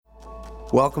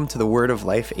Welcome to the Word of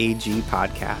Life AG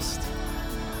podcast.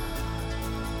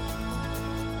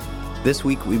 This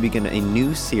week we begin a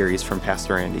new series from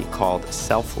Pastor Andy called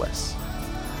Selfless.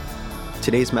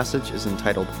 Today's message is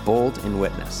entitled Bold in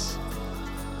Witness.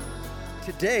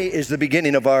 Today is the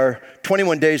beginning of our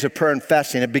 21 days of prayer and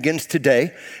fasting. It begins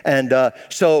today. And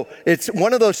so it's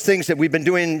one of those things that we've been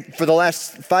doing for the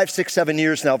last 5, 6, 7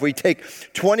 years now. We take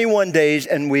 21 days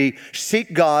and we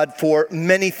seek God for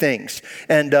many things.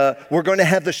 And we're going to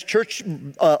have this church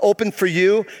open for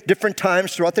you different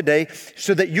times throughout the day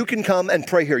so that you can come and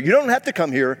pray here. You don't have to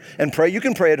come here and pray. You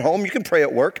can pray at home. You can pray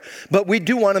at work. But we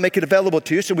do want to make it available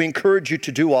to you, so we encourage you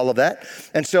to do all of that.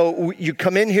 And so you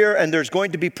come in here and there's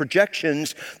going to be projections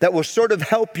that will sort of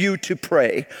help you to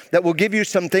pray, that will give you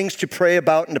some things to pray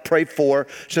about and to pray for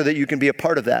so that you can be a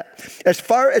part of that. As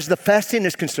far as the fasting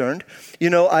is concerned, you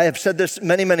know, I have said this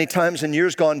many, many times in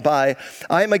years gone by,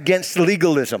 I am against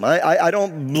legalism. I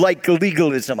don't like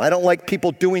legalism. I don't like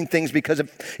people doing things because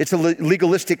it's a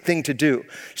legalistic thing to do.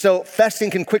 So fasting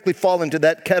can quickly fall into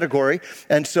that category.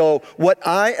 And so what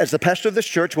I, as the pastor of this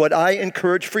church, what I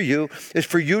encourage for you is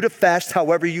for you to fast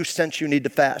however you sense you need to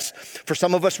fast. For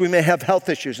some of us, we may have health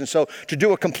issues. And so to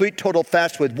do a complete total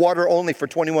fast with water only for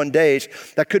 21 days,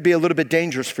 that could be a little bit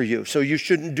dangerous for you. So you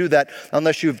shouldn't do that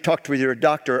unless you've talked with your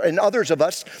doctor. And others of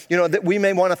us, you know, that we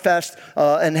may want to fast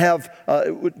and have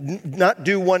not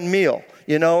do one meal.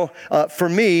 You know, for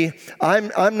me,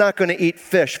 I'm not going to eat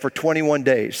fish for 21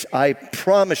 days. I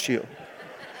promise you.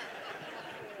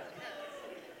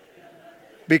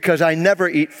 Because I never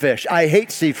eat fish. I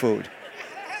hate seafood.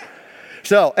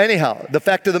 So anyhow, the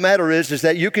fact of the matter is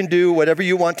that you can do whatever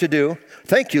you want to do.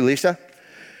 Thank you, Lisa.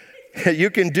 You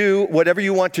can do whatever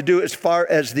you want to do as far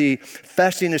as the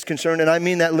fasting is concerned, and I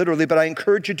mean that literally, but I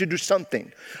encourage you to do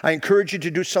something. I encourage you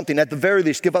to do something. At the very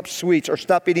least, give up sweets, or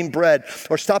stop eating bread,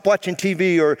 or stop watching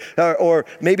TV, or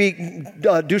maybe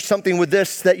do something with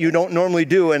this that you don't normally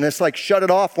do, and it's like shut it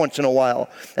off once in a while,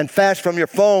 and fast from your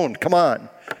phone. Come on.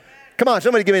 Come on,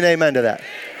 somebody give me an amen to that.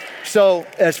 So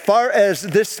as far as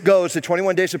this goes, the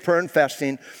 21 days of prayer and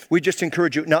fasting, we just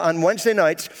encourage you. Now on Wednesday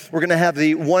nights, we're going to have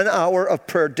the 1 hour of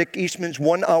prayer, Dick Eastman's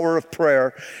 1 hour of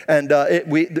prayer. And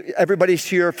everybody's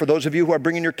here. For those of you who are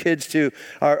bringing your kids to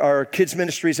our kids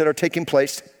ministries that are taking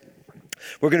place,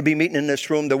 we're going to be meeting in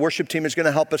this room. The worship team is going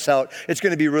to help us out. It's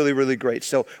going to be really, really great.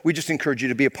 So we just encourage you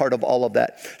to be a part of all of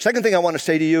that. Second thing I want to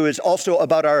say to you is also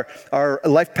about our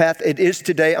life path. It is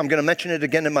today. I'm going to mention it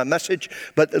again in my message.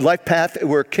 But the life path,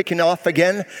 we're kicking off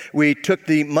again. We took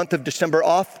the month of December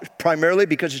off primarily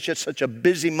because it's just such a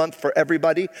busy month for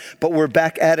everybody. But we're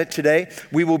back at it today.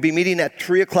 We will be meeting at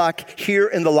 3 o'clock here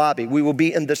in the lobby. We will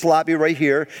be in this lobby right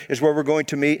here is where we're going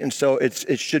to meet. And so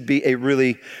it should be a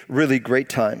really, really great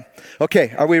time.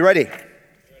 Okay, are we ready?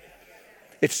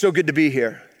 It's so good to be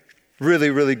here. Really,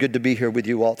 really good to be here with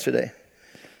you all today.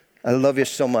 I love you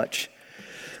so much.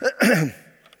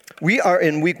 We are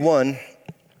in week 1.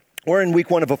 We're in week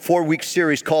 1 of a 4-week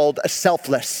series called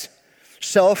Selfless.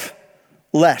 Selfless.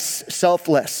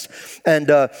 And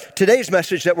today's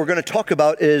message that we're going to talk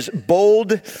about is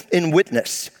bold in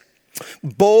witness.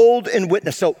 Bold in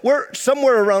witness. So we're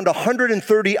somewhere around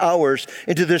 130 hours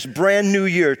into this brand new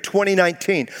year,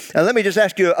 2019. And let me just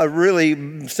ask you a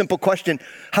really simple question.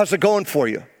 How's it going for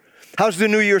you? How's the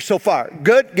new year so far?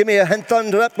 Good? Give me a hand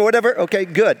thumbs up or whatever. Okay,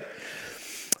 good.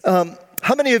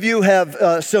 How many of you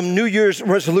have some New Year's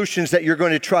resolutions that you're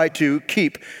going to try to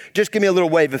keep? Just give me a little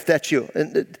wave if that's you.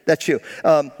 That's you.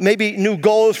 Maybe new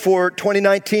goals for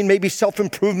 2019, maybe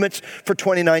self-improvements for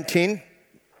 2019.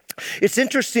 It's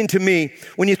interesting to me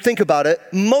when you think about it,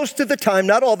 most of the time,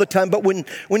 not all the time, but when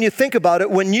you think about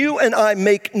it, when you and I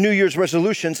make New Year's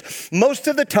resolutions, most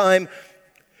of the time,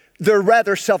 they're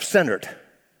rather self-centered.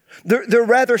 They're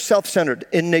rather self-centered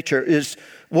in nature is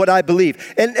what I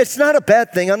believe. And it's not a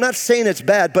bad thing. I'm not saying it's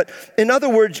bad, but in other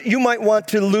words, you might want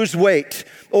to lose weight,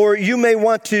 or you may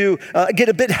want to get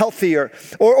a bit healthier,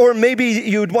 or maybe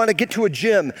you'd want to get to a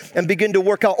gym and begin to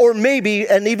work out, or maybe,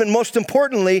 and even most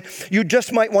importantly, you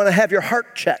just might want to have your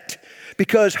heart checked,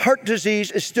 because heart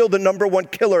disease is still the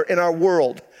 #1 killer in our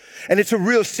world, and it's a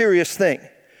real serious thing.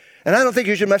 And I don't think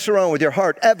you should mess around with your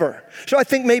heart ever. So I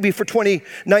think maybe for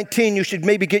 2019, you should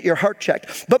maybe get your heart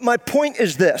checked. But my point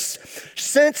is this.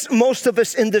 Since most of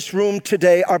us in this room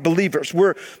today are believers,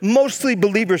 we're mostly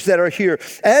believers that are here.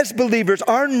 As believers,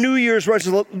 our New Year's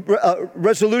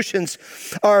resolutions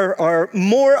are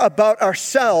more about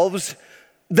ourselves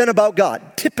than about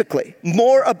God. Typically,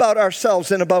 more about ourselves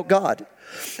than about God.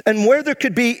 And where there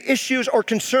could be issues or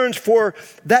concerns for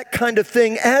that kind of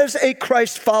thing, as a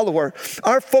Christ follower,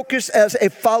 our focus as a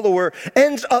follower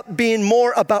ends up being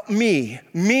more about me.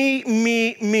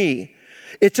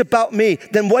 it's about me,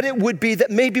 then what it would be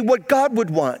that maybe what God would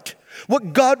want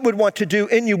to do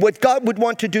in you, what God would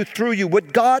want to do through you,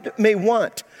 what God may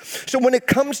want. So when it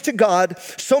comes to God,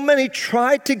 so many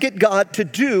try to get God to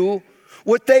do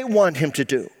what they want him to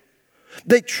do.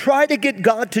 They try to get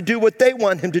God to do what they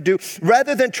want him to do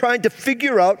rather than trying to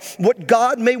figure out what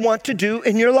God may want to do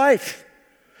in your life.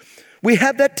 We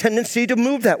have that tendency to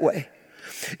move that way.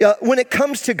 When it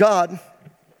comes to God,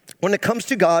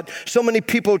 so many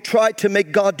people try to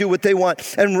make God do what they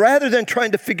want. And rather than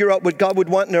trying to figure out what God would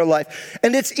want in their life,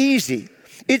 and it's easy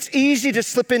to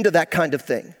slip into that kind of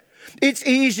thing. It's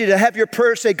easy to have your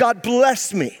prayer say, God,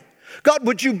 bless me. God,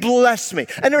 would you bless me?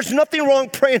 And there's nothing wrong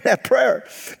praying that prayer.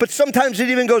 But sometimes it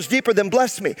even goes deeper than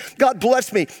bless me. God,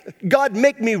 bless me. God,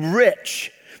 make me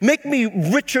rich. Make me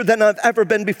richer than I've ever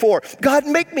been before. God,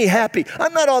 make me happy.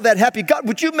 I'm not all that happy. God,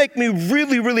 would you make me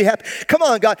really, really happy? Come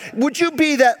on, God. Would you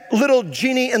be that little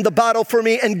genie in the bottle for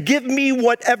me and give me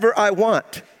whatever I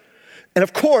want? And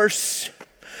of course,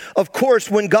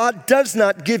 when God does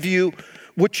not give you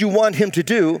what you want him to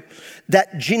do,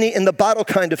 that genie in the bottle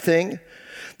kind of thing,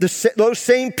 those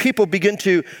same people begin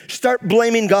to start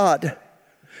blaming God.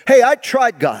 Hey, I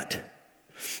tried God.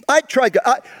 I tried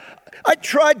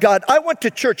God. I went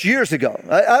to church years ago.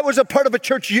 I was a part of a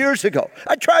church years ago.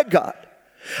 I tried God.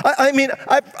 I mean,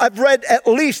 I've read at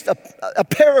least a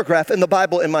paragraph in the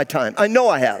Bible in my time. I know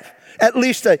I have. At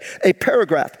least a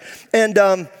paragraph. And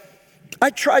I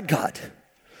tried God.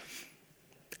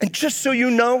 And just so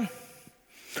you know,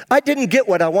 I didn't get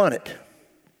what I wanted.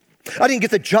 I didn't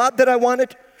get the job that I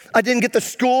wanted. I didn't get the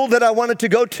school that I wanted to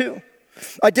go to.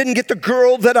 I didn't get the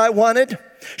girl that I wanted.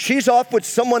 She's off with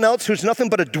someone else who's nothing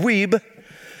but a dweeb.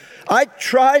 I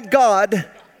tried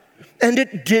God, and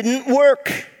it didn't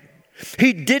work.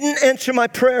 He didn't answer my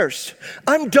prayers.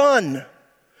 I'm done.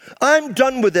 I'm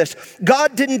done with this.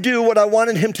 God didn't do what I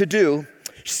wanted him to do.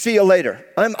 See you later.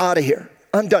 I'm out of here.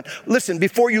 I'm done. Listen,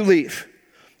 before you leave,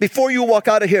 before you walk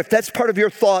out of here, if that's part of your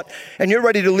thought and you're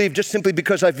ready to leave just simply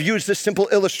because I've used this simple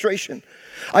illustration,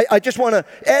 I just want to,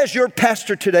 as your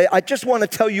pastor today, I just want to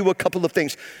tell you a couple of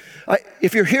things.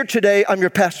 If you're here today, I'm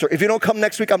your pastor. If you don't come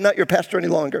next week, I'm not your pastor any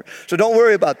longer. So don't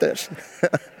worry about this.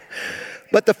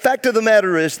 But the fact of the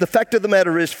matter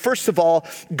is, first of all,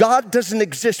 God doesn't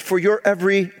exist for your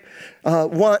every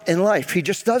want in life. He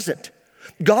just doesn't.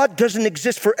 God doesn't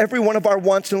exist for every one of our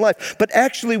wants in life, but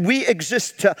actually we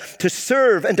exist to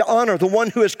serve and to honor the one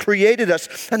who has created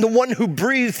us and the one who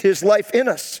breathed his life in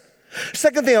us.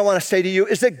 Second thing I want to say to you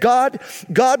is that God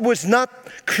was not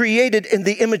created in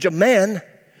the image of man.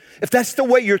 If that's the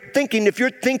way you're thinking, if you're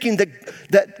thinking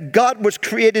that God was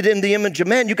created in the image of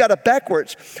man, you got it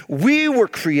backwards. We were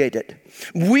created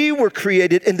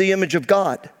in the image of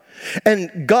God.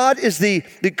 And God is the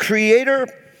creator,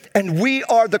 and we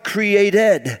are the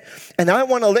created. And I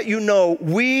want to let you know,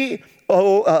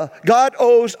 God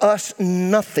owes us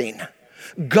nothing.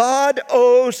 God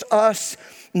owes us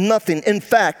nothing. In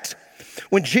fact,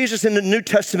 when Jesus in the New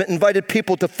Testament invited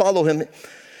people to follow him,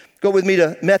 go with me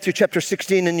to Matthew chapter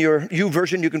 16 in your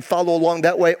YouVersion. You can follow along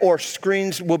that way, or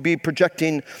screens will be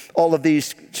projecting all of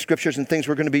these scriptures and things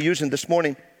we're going to be using this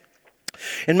morning.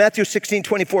 In Matthew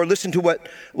 16:24, listen to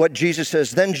what Jesus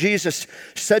says. Then Jesus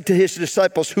said to his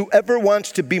disciples, whoever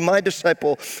wants to be my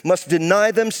disciple must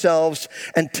deny themselves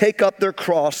and take up their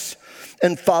cross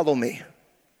and follow me.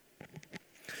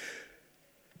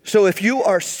 So if you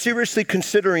are seriously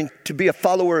considering to be a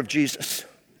follower of Jesus,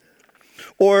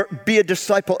 or be a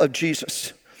disciple of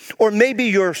Jesus, or maybe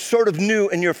you're sort of new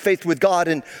in your faith with God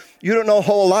and you don't know a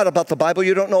whole lot about the Bible,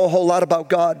 you don't know a whole lot about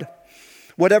God,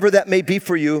 whatever that may be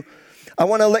for you, I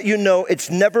want to let you know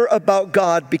it's never about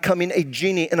God becoming a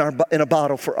genie in a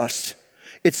bottle for us.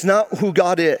 It's not who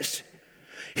God is.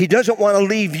 He doesn't want to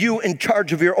leave you in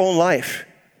charge of your own life.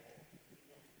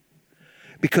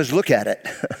 Because look at it.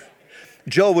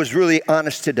 Joe was really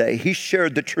honest today. He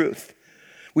shared the truth.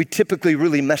 We typically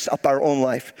really mess up our own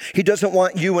life. He doesn't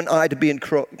want you and I to be in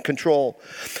control.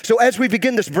 So as we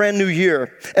begin this brand new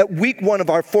year, at week 1 of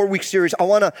our 4-week series, I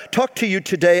want to talk to you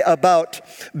today about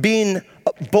being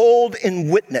bold in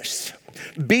witness.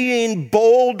 Being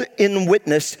bold in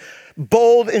witness,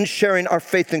 bold in sharing our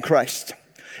faith in Christ.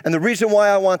 And the reason why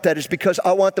I want that is because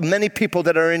I want the many people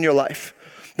that are in your life,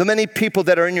 the many people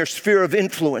that are in your sphere of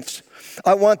influence,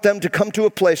 I want them to come to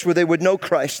a place where they would know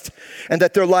Christ and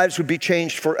that their lives would be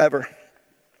changed forever.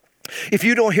 If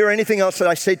you don't hear anything else that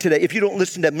I say today, if you don't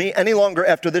listen to me any longer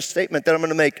after this statement that I'm going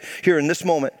to make here in this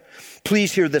moment,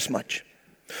 please hear this much.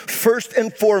 First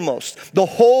and foremost, the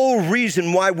whole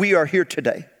reason why we are here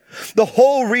today, the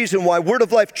whole reason why Word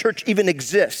of Life Church even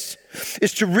exists,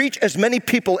 is to reach as many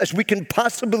people as we can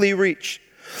possibly reach.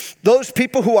 Those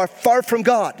people who are far from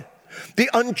God, the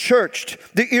unchurched,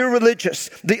 the irreligious,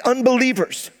 the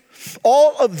unbelievers,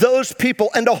 all of those people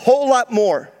and a whole lot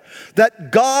more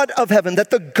that God of heaven, that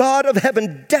the God of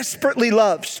heaven desperately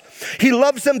loves. He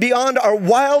loves them beyond our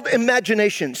wild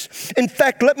imaginations. In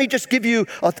fact, let me just give you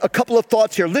a couple of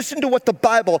thoughts here. Listen to what the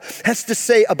Bible has to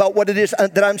say about what it is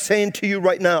that I'm saying to you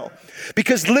right now.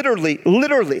 Because literally,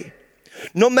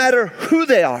 no matter who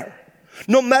they are,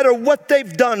 no matter what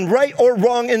they've done, right or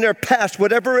wrong in their past,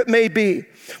 whatever it may be,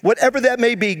 whatever that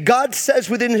may be, God says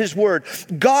within His Word,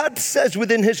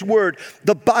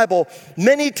 the Bible,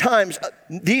 many times,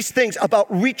 these things about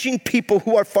reaching people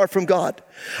who are far from God.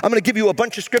 I'm going to give you a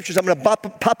bunch of scriptures. I'm going to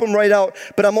pop them right out,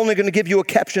 but I'm only going to give you a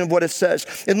caption of what it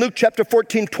says. In Luke chapter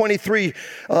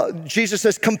 14:23, Jesus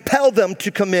says, compel them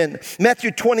to come in.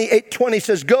 Matthew 28:20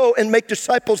 says, go and make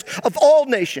disciples of all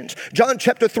nations. John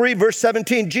chapter 3, verse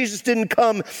 17, Jesus didn't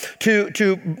come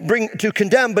to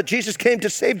condemn, but Jesus came to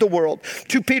save the world.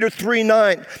 2 Peter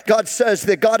 3:9, God says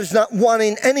that God is not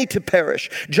wanting any to perish.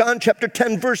 John chapter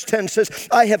 10, verse 10 says,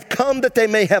 I have come that they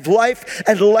may have life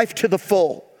and life to the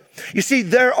full. You see,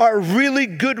 there are really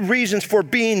good reasons for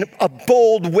being a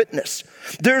bold witness.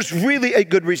 There's really a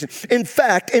good reason. In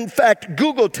fact,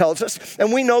 Google tells us,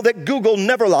 and we know that Google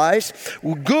never lies.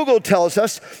 Google tells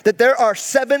us that there are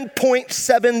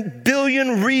 7.7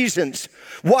 billion reasons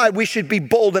why we should be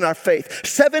bold in our faith.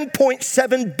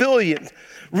 7.7 billion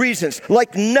reasons,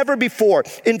 like never before.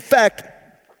 In fact,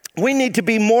 we need to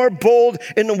be more bold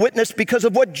in the witness because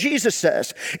of what Jesus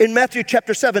says. In Matthew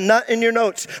chapter 7, not in your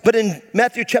notes, but in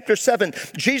Matthew chapter 7,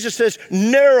 Jesus says,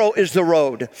 narrow is the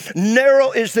road,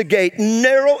 narrow is the gate,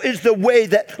 narrow is the way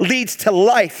that leads to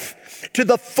life, to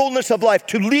the fullness of life,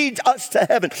 to lead us to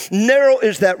heaven. Narrow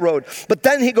is that road. But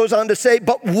then he goes on to say,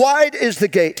 but wide is the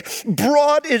gate,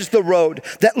 broad is the road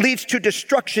that leads to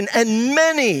destruction, and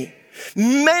many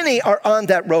are on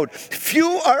that road. Few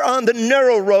are on the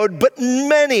narrow road, but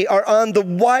many are on the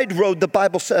wide road, the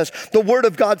Bible says, the Word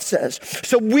of God says.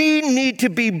 So we need to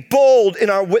be bold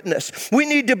in our witness. We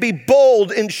need to be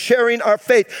bold in sharing our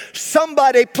faith.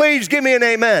 Somebody please give me an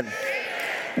amen.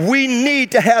 We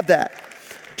need to have that.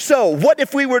 So what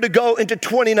if we were to go into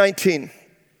 2019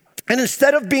 and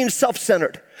instead of being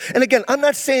self-centered, and again, I'm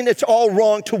not saying it's all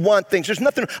wrong to want things. There's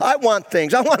nothing, I want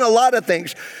things. I want a lot of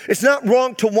things. It's not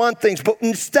wrong to want things, but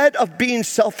instead of being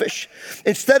selfish,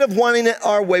 instead of wanting it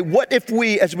our way, what if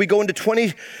we, as we go into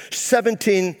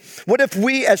 2017, what if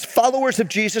we as followers of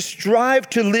Jesus strive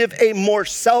to live a more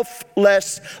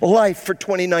selfless life for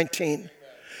 2019?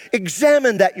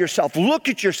 Examine that yourself. Look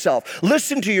at yourself.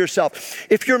 Listen to yourself.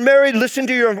 If you're married, listen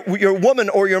to your woman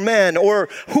or your man or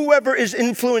whoever is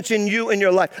influencing you in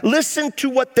your life. Listen to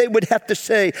what they would have to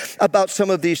say about some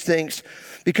of these things,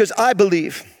 because I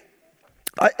believe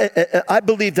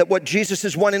that what Jesus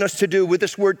is wanting us to do with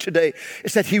this word today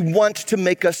is that He wants to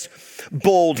make us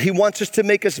bold. He wants us to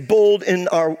make us bold in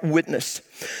our witness.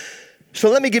 So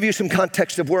let me give you some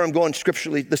context of where I'm going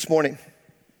scripturally this morning.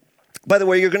 By the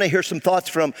way, you're going to hear some thoughts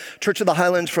from Church of the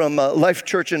Highlands, from Life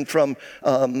Church, and from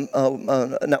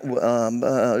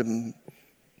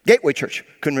Gateway Church.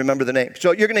 Couldn't remember the name.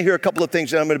 So you're going to hear a couple of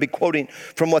things that I'm going to be quoting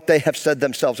from what they have said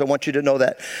themselves. I want you to know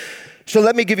that. So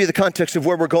let me give you the context of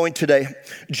where we're going today.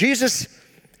 Jesus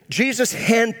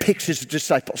handpicks His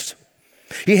disciples.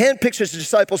 He handpicks His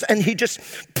disciples, and He just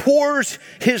pours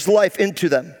His life into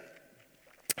them.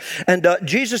 And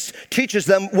Jesus teaches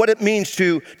them what it means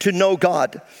to know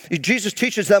God. Jesus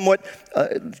teaches them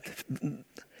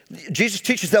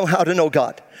how to know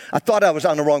God. I thought I was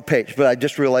on the wrong page, but I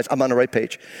just realized I'm on the right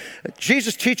page.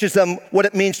 Jesus teaches them what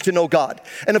it means to know God.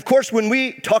 And of course, when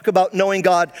we talk about knowing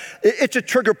God, it's a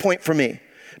trigger point for me,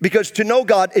 because to know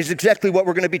God is exactly what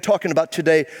we're going to be talking about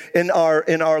today in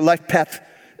our Life Path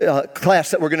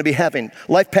class that we're going to be having.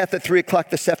 Life Path at 3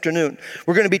 o'clock this afternoon.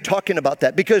 We're going to be talking about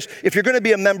that, because if you're going to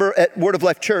be a member at Word of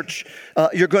Life Church,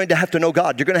 you're going to have to know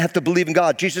God. You're going to have to believe in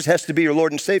God. Jesus has to be your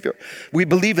Lord and Savior. We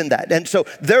believe in that. And so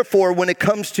therefore, when it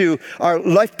comes to our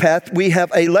life path, we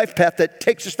have a life path that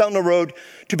takes us down the road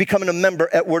to becoming a member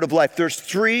at Word of Life. There's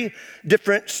 3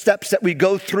 different steps that we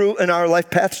go through in our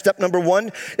life path. Step number 1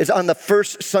 is on the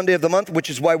first Sunday of the month, which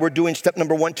is why we're doing step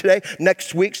number 1 today.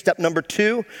 Next week, step number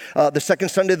 2, the second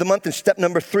Sunday of the month, and step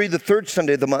number 3, the third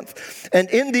Sunday of the month. And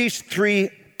in these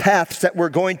 3 paths that we're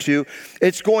going to,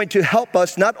 it's going to help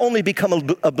us not only become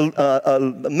a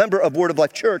member of Word of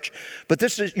Life Church, but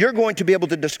you're going to be able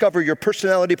to discover your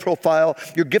personality profile,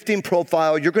 your gifting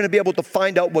profile. You're going to be able to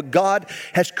find out what God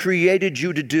has created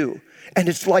you to do. And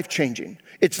it's life-changing.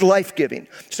 It's life-giving.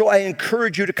 So I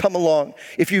encourage you to come along.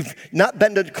 If you've not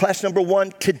been to class number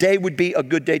 1, today would be a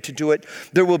good day to do it.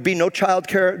 There will be no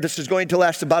childcare. This is going to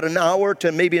last about an hour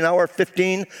to maybe an hour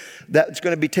 15. That's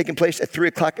going to be taking place at 3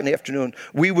 o'clock in the afternoon.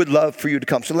 We would love for you to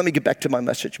come. So let me get back to my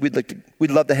message.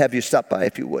 We'd love to have you stop by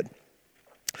if you would.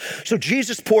 So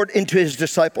Jesus poured into his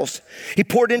disciples. He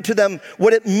poured into them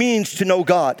what it means to know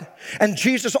God. And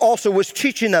Jesus also was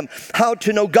teaching them how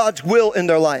to know God's will in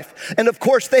their life. And of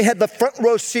course, they had the front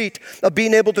row seat of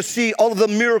being able to see all of the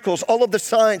miracles, all of the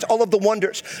signs, all of the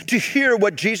wonders, to hear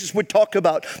what Jesus would talk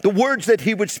about, the words that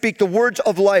he would speak, the words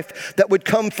of life that would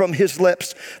come from his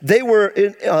lips. They were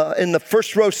in the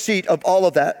first row seat of all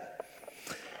of that.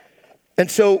 And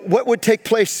so what would take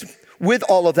place with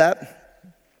all of that?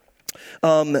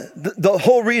 The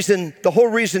whole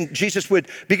reason Jesus would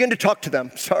begin to talk to them,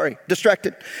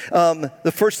 distracted.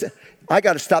 I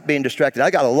got to stop being distracted. I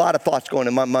got a lot of thoughts going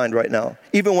in my mind right now,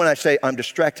 even when I say I'm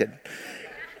distracted.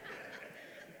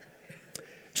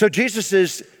 So Jesus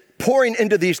is pouring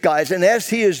into these guys, and as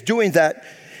he is doing that,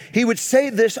 he would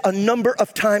say this a number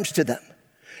of times to them.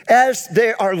 As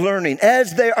they are learning,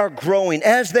 as they are growing,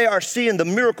 as they are seeing the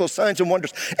miracles, signs, and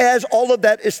wonders, as all of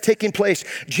that is taking place,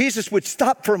 Jesus would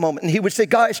stop for a moment and he would say,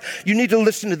 guys, you need to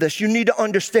listen to this. You need to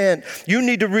understand. You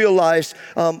need to realize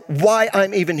why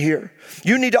I'm even here.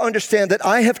 You need to understand that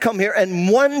I have come here, and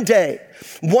one day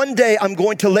I'm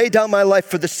going to lay down my life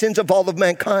for the sins of all of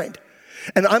mankind,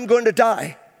 and I'm going to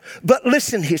die. But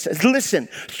listen, he says, listen,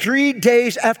 3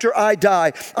 days after I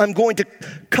die, I'm going to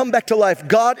come back to life.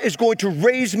 God is going to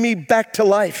raise me back to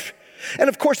life. And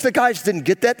of course, the guys didn't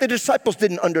get that. The disciples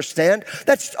didn't understand.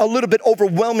 That's a little bit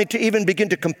overwhelming to even begin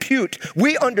to compute.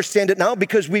 We understand it now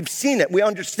because we've seen it. We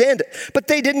understand it. But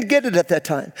they didn't get it at that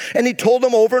time. And he told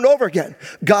them over and over again,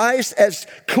 guys, as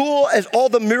cool as all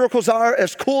the miracles are,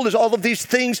 as cool as all of these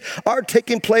things are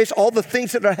taking place, all the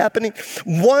things that are happening,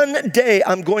 one day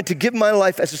I'm going to give my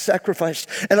life as a sacrifice,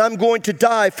 and I'm going to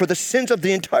die for the sins of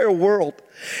the entire world.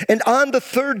 And on the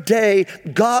third day,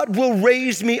 God will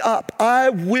raise me up. I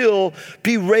will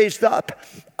be raised up.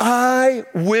 I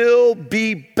will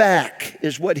be back,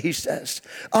 is what he says.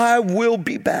 I will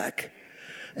be back.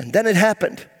 And then it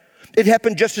happened. It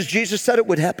happened just as Jesus said it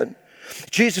would happen.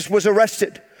 Jesus was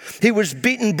arrested. He was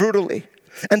beaten brutally.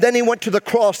 And then he went to the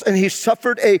cross and he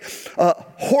suffered a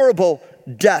horrible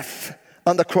death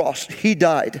on the cross. He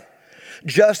died,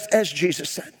 just as Jesus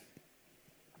said.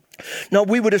 Now,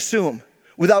 we would assume,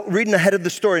 without reading ahead of the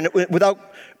story,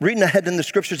 without reading ahead in the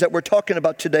scriptures that we're talking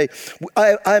about today,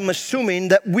 I'm assuming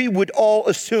that we would all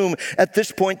assume at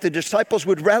this point the disciples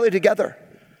would rally together.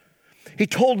 He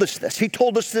told us this. He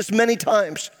told us this many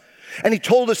times. And he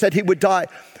told us that he would die.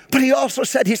 But he also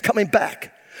said he's coming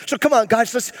back. So come on,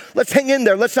 guys, let's hang in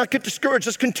there. Let's not get discouraged.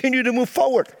 Let's continue to move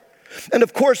forward. And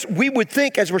of course, we would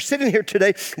think, as we're sitting here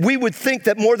today, we would think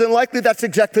that more than likely that's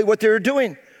exactly what they were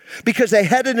doing. Because they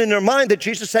had it in their mind that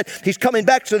Jesus said he's coming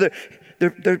back. So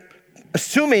they're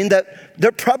assuming that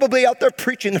they're probably out there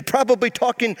preaching. They're probably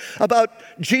talking about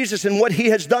Jesus and what he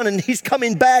has done. And he's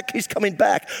coming back. He's coming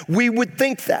back. We would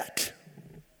think that.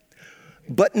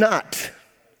 But not.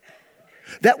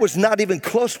 That was not even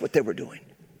close what they were doing.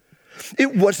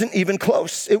 It wasn't even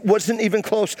close. It wasn't even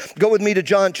close. Go with me to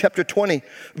John chapter 20,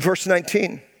 verse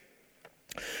 19.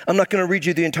 I'm not going to read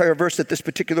you the entire verse at this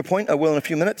particular point. I will in a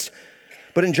few minutes.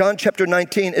 But in John chapter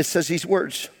 19, it says these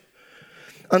words.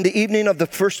 On the evening of the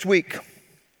first week,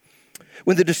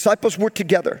 when the disciples were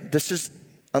together, this is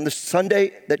on the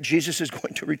Sunday that Jesus is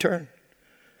going to return.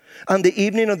 On the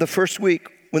evening of the first week,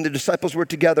 when the disciples were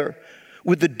together,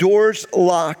 with the doors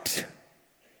locked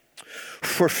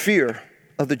for fear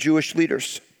of the Jewish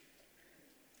leaders.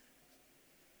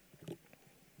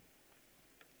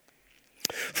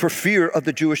 For fear of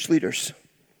the Jewish leaders.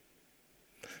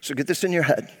 So get this in your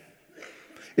head.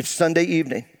 It's Sunday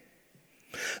evening.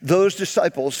 Those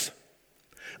disciples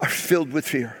are filled with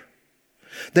fear.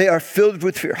 They are filled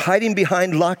with fear, hiding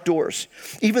behind locked doors,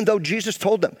 even though Jesus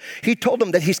told them. He told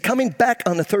them that he's coming back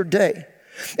on the third day.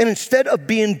 And instead of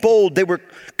being bold, they were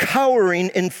cowering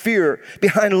in fear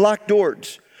behind locked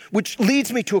doors, which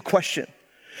leads me to a question.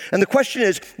 And the question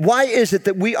is, why is it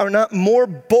that we are not more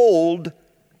bold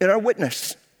in our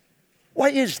witness? Why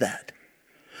is that?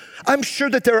 I'm sure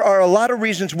that there are a lot of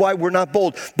reasons why we're not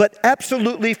bold, but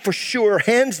absolutely for sure,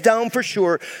 hands down for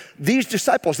sure, these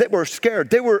disciples, they were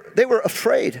scared. They were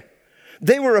afraid.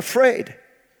 They were afraid.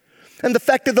 And the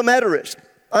fact of the matter is,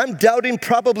 I'm doubting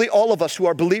probably all of us who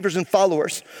are believers and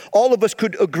followers, all of us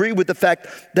could agree with the fact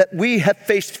that we have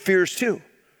faced fears too,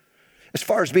 as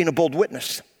far as being a bold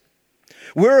witness.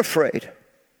 We're afraid.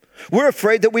 We're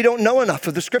afraid that we don't know enough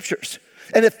of the scriptures.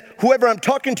 And if whoever I'm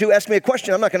talking to asks me a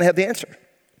question, I'm not going to have the answer.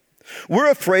 We're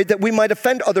afraid that we might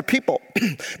offend other people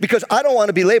because I don't want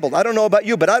to be labeled. I don't know about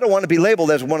you, but I don't want to be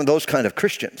labeled as one of those kind of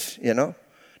Christians, you know?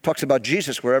 Talks about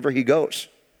Jesus wherever he goes.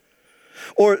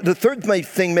 Or the third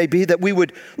thing may be that we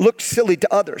would look silly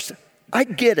to others. I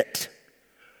get it.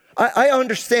 I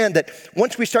understand that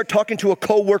once we start talking to a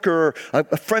coworker or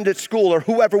a friend at school or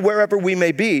whoever, wherever we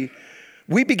may be,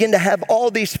 we begin to have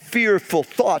all these fearful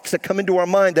thoughts that come into our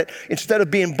mind that instead of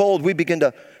being bold, we begin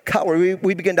to cower.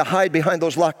 We begin to hide behind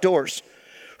those locked doors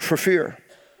for fear.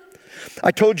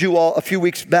 I told you all a few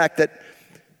weeks back that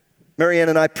Marianne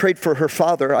and I prayed for her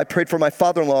father. I prayed for my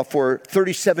father-in-law for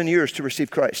 37 years to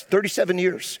receive Christ. 37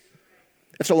 years.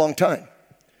 That's a long time.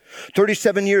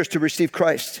 37 years to receive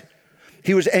Christ.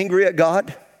 He was angry at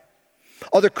God.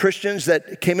 Other Christians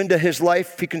that came into his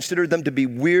life, he considered them to be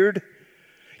weird.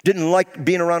 Didn't like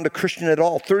being around a Christian at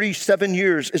all. 37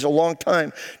 years is a long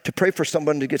time to pray for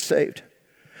someone to get saved.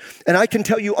 And I can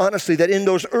tell you honestly that in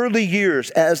those early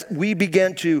years, as we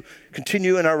began to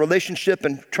continue in our relationship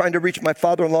and trying to reach my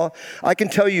father-in-law, I can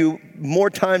tell you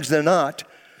more times than not,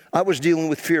 I was dealing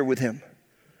with fear with him.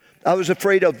 I was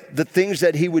afraid of the things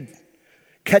that he would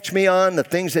catch me on, the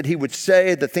things that he would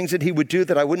say, the things that he would do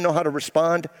that I wouldn't know how to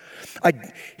respond.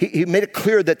 He made it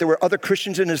clear that there were other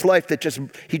Christians in his life that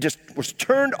he just was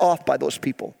turned off by those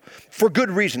people for good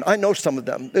reason. I know some of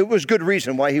them. It was good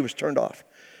reason why he was turned off.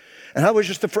 And I was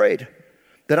just afraid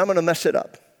that I'm going to mess it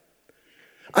up.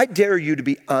 I dare you to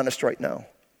be honest right now.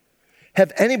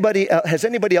 Has anybody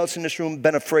else in this room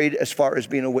been afraid as far as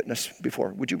being a witness before?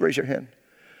 Would you raise your hand?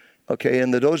 Okay,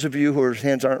 and those of you whose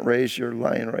hands aren't raised, you're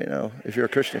lying right now if you're a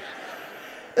Christian.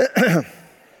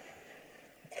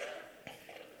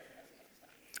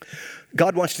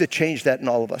 God wants to change that in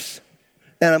all of us.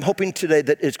 And I'm hoping today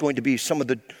that it's going to be some of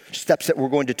the steps that we're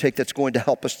going to take that's going to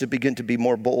help us to begin to be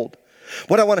more bold.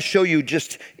 What I want to show you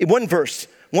just in one verse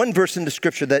in the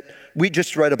scripture that we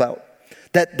just read about,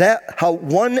 that how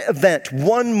one event,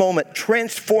 one moment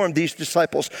transformed these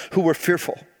disciples who were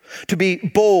fearful to be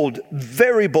bold,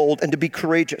 very bold, and to be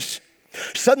courageous.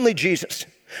 Suddenly Jesus,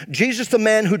 the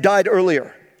man who died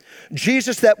earlier,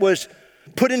 Jesus that was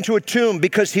put into a tomb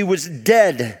because he was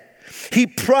dead, he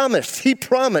promised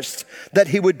that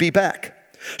he would be back.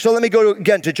 So let me go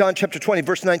again to John chapter 20,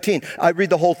 verse 19. I read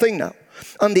the whole thing now.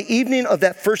 On the evening of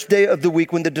that first day of the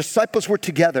week, when the disciples were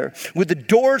together, with the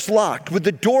doors locked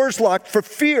for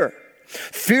fear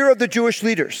of the Jewish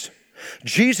leaders,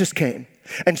 Jesus came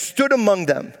and stood among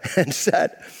them and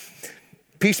said,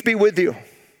 "Peace be with you."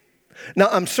 Now,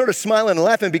 I'm sort of smiling and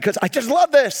laughing because I just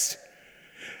love this.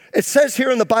 It says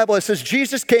here in the Bible, it says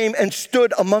Jesus came and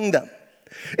stood among them.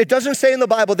 It doesn't say in the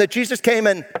Bible that Jesus came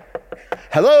and,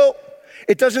 hello.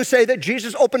 It doesn't say that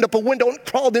Jesus opened up a window and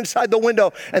crawled inside the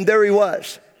window and there he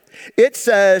was. It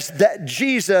says that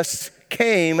Jesus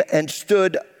came and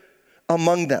stood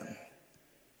among them.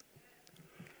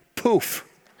 Poof.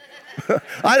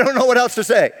 I don't know what else to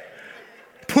say.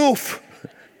 Poof.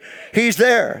 He's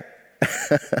there.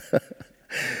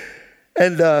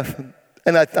 And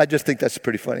I just think that's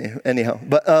pretty funny anyhow.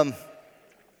 But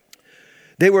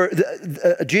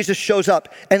Jesus shows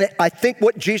up, and I think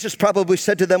what Jesus probably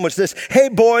said to them was this: "Hey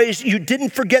boys, you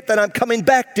didn't forget that I'm coming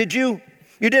back, did you?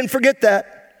 You didn't forget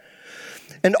that."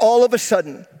 And all of a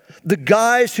sudden, the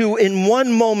guys who in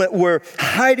one moment were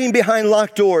hiding behind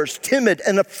locked doors, timid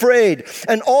and afraid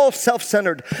and all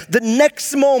self-centered, the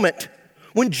next moment,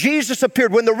 when Jesus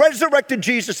appeared, when the resurrected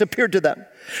Jesus appeared to them,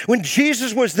 when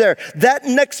Jesus was there, that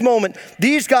next moment,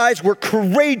 these guys were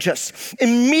courageous,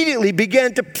 immediately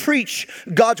began to preach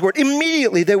God's word.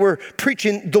 Immediately they were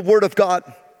preaching the word of God.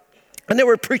 And they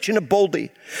were preaching it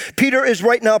boldly. Peter is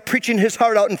right now preaching his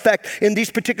heart out. In fact, in these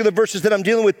particular verses that I'm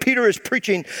dealing with, Peter is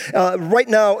preaching right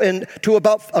now to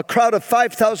about a crowd of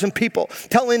 5,000 people,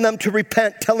 telling them to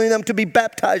repent, telling them to be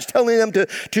baptized, telling them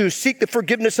to seek the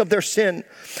forgiveness of their sin.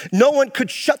 No one could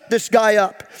shut this guy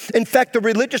up. In fact, the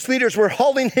religious leaders were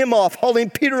hauling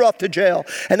Peter off to jail.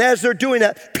 And as they're doing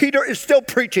that, Peter is still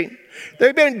preaching.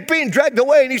 They've been being dragged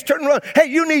away and he's turning around. Hey,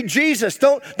 you need Jesus.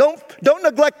 Don't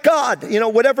neglect God. You know,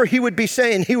 whatever he would be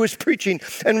saying, he was preaching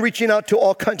and reaching out to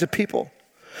all kinds of people.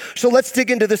 So let's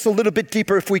dig into this a little bit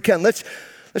deeper if we can. Let's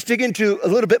dig into a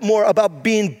little bit more about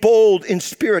being bold in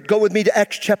spirit. Go with me to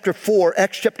Acts chapter 4.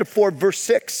 Acts chapter 4, verse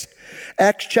 6.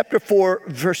 Acts chapter 4,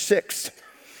 verse 6.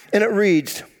 And it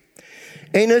reads,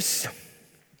 "Annas,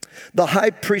 the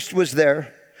high priest, was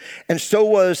there, and so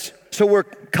were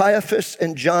Caiaphas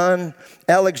and John,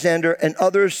 Alexander, and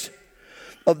others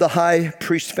of the high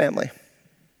priest family."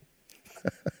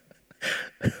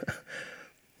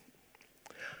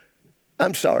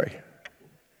 I'm sorry.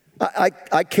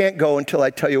 I can't go until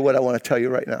I tell you what I want to tell you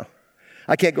right now.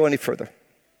 I can't go any further.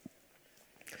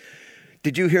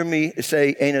 Did you hear me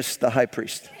say Annas the high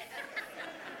priest?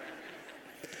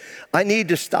 I need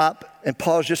to stop and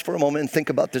pause just for a moment and think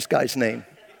about this guy's name,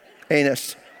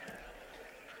 Annas.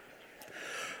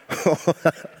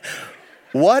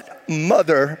 What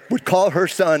mother would call her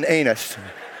son Annas?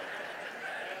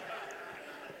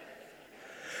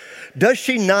 Does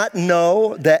she not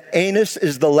know that anus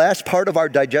is the last part of our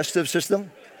digestive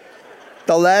system?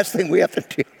 The last thing we have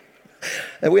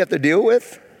to deal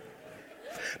with?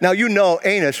 Now, you know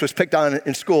Anus was picked on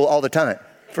in school all the time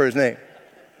for his name.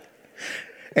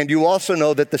 And you also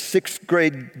know that the 6th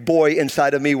grade boy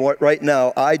inside of me right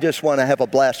now, I just want to have a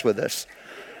blast with this.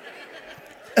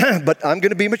 But I'm going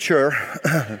to be mature,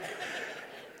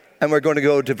 and we're going to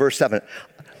go to verse 7.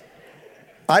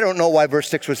 I don't know why verse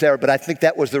 6 was there, but I think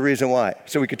that was the reason why.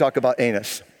 So we could talk about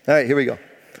Annas. All right, here we go.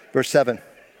 Verse 7.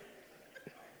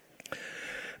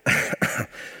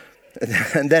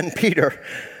 And then Peter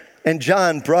and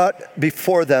John was brought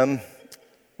before them,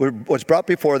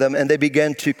 and they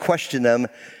began to question them.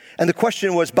 And the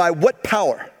question was, by what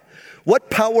power? What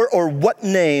power or what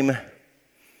name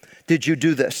did you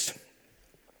do this?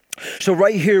 So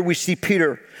right here we see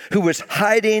Peter, who was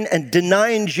hiding and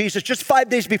denying Jesus just 5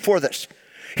 days before this.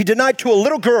 He denied to a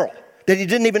little girl that he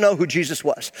didn't even know who Jesus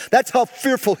was. That's how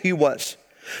fearful he was.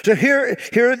 So here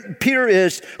Peter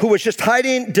is, who was just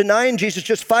hiding, denying Jesus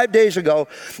just 5 days ago,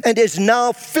 and is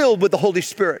now filled with the Holy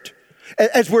Spirit.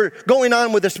 As we're going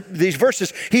on with these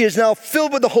verses, he is now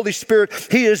filled with the Holy Spirit.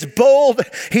 He is bold.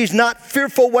 He's not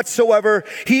fearful whatsoever.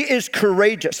 He is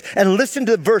courageous. And listen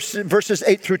to verses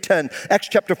 8 through 10, Acts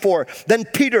chapter 4. Then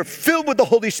Peter, filled with the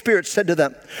Holy Spirit, said to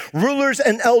them, rulers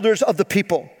and elders of the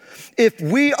people, if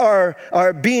we are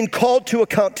being called to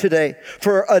account today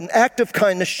for an act of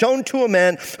kindness shown to a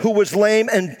man who was lame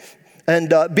and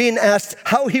being asked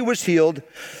how he was healed,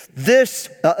 then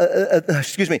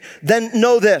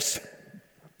know this,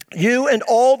 you and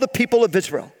all the people of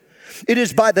Israel, it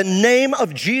is by the name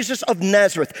of Jesus of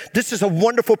Nazareth. This is a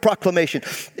wonderful proclamation.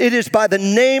 It is by the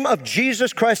name of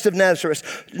Jesus Christ of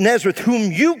Nazareth,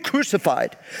 whom you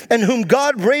crucified and whom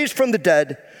God raised from the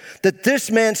dead, that this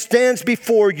man stands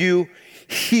before you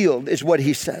healed, is what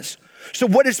he says. So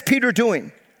what is Peter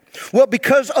doing? Well,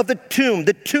 because of the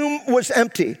tomb was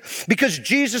empty, because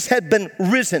Jesus had been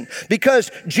risen,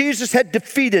 because Jesus had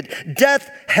defeated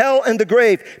death, hell, and the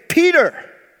grave. Peter,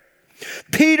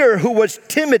 who was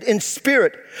timid in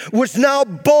spirit, was now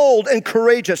bold and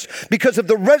courageous because of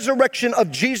the resurrection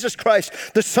of Jesus Christ,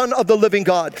 the Son of the living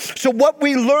God. So what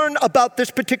we learn about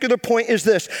this particular point is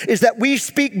that we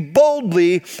speak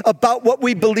boldly about what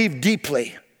we believe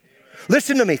deeply.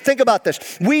 Listen to me. Think about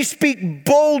this. We speak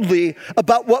boldly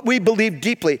about what we believe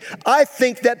deeply. I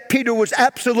think that Peter was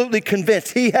absolutely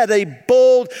convinced. He had a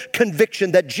bold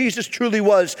conviction that Jesus truly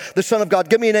was the Son of God.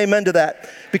 Give me an amen to that,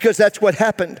 because that's what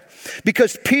happened.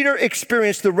 Because Peter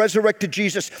experienced the resurrected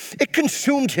Jesus, it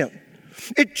consumed him.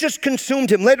 It just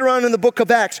consumed him. Later on in the book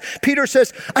of Acts, Peter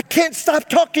says, I can't stop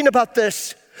talking about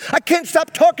this. I can't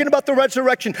stop talking about the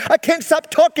resurrection. I can't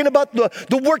stop talking about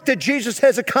the work that Jesus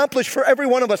has accomplished for every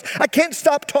one of us. I can't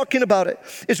stop talking about it,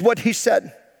 is what he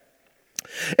said.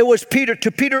 It was Peter.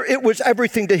 To Peter, it was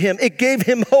everything to him. It gave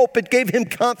him hope. It gave him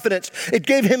confidence. It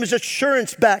gave him his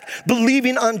assurance back,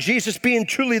 believing on Jesus being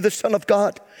truly the Son of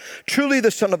God. Truly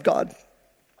the Son of God.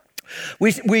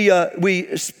 We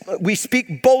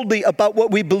speak boldly about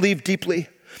what we believe deeply.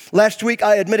 Last week,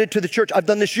 I admitted to the church, I've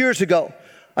done this years ago.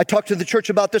 I talked to the church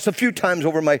about this a few times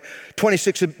over my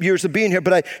 26 years of being here,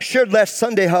 but I shared last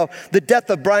Sunday how the death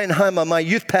of Brian Heima, my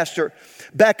youth pastor,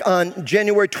 back on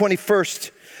January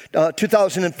 21st,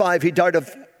 2005, he died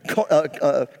of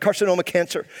carcinoma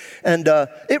cancer. And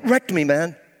it wrecked me,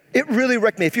 man. It really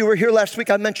wrecked me. If you were here last week,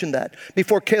 I mentioned that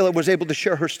before Kayla was able to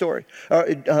share her story.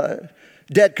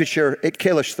 Dad could share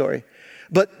Kayla's story.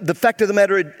 But the fact of the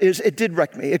matter is, it did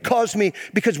wreck me. It caused me,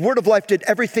 because Word of Life did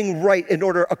everything right in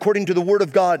order, according to the Word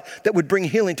of God, that would bring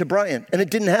healing to Brian. And it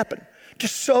didn't happen.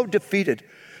 Just so defeated,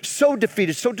 so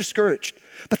discouraged.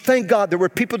 But thank God there were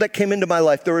people that came into my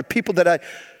life. There were people that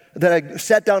I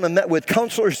sat down and met with,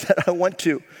 counselors that I went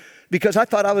to, because I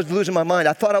thought I was losing my mind.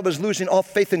 I thought I was losing all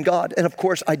faith in God. And of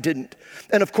course I didn't.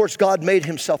 And of course God made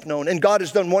himself known. And God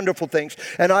has done wonderful things.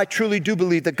 And I truly do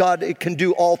believe that God can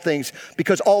do all things,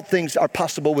 because all things are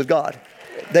possible with God.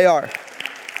 They are.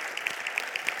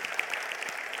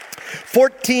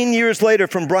 14 years later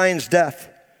from Brian's death,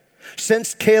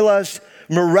 since Kayla's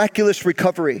miraculous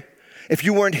recovery, if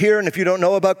you weren't here and if you don't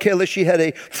know about Kayla, she had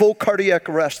a full cardiac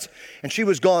arrest and she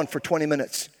was gone for 20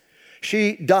 minutes.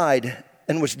 She died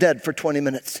and was dead for 20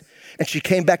 minutes. And she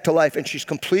came back to life, and she's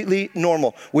completely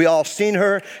normal. We all seen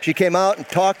her. She came out and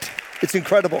talked. It's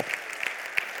incredible.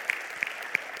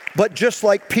 But just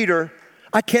like Peter,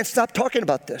 I can't stop talking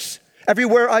about this.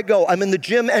 Everywhere I go, I'm in the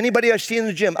gym. Anybody I see in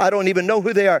the gym, I don't even know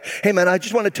who they are. Hey, man, I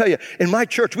just want to tell you, in my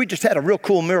church, we just had a real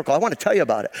cool miracle. I want to tell you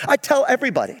about it. I tell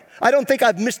everybody. I don't think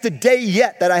I've missed a day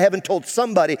yet that I haven't told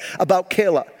somebody about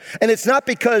Kayla. And it's not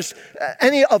because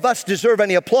any of us deserve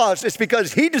any applause. It's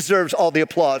because he deserves all the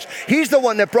applause. He's the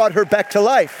one that brought her back to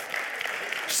life.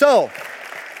 So,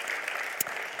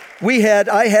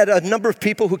 I had a number of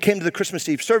people who came to the Christmas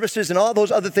Eve services and all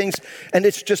those other things, and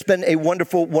it's just been a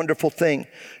wonderful, wonderful thing.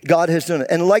 God has done it.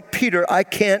 And like Peter, I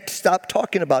can't stop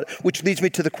talking about it, which leads me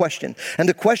to the question. And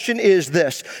the question is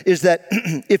this, is that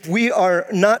if we are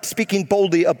not speaking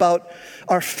boldly about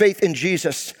our faith in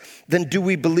Jesus, then do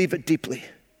we believe it deeply?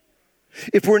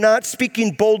 If we're not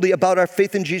speaking boldly about our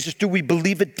faith in Jesus, do we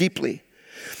believe it deeply?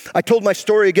 I told my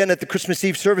story again at the Christmas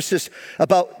Eve services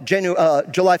about July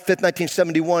 5th,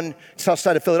 1971, south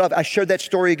side of Philadelphia. I shared that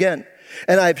story again.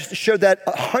 And I've shared that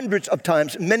hundreds of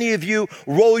times. Many of you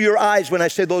roll your eyes when I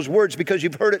say those words because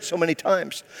you've heard it so many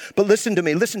times. But listen to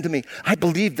me. I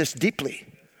believe this deeply.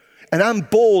 And I'm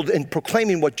bold in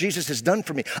proclaiming what Jesus has done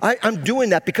for me. I'm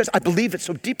doing that because I believe it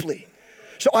so deeply.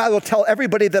 So I will tell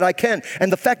everybody that I can.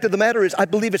 And the fact of the matter is, I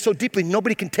believe it so deeply,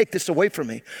 nobody can take this away from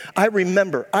me. I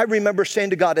remember saying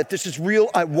to God, if this is real,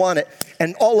 I want it.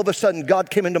 And all of a sudden,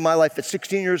 God came into my life at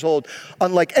 16 years old,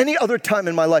 unlike any other time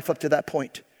in my life up to that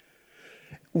point.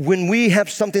 When we have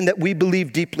something that we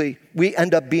believe deeply, we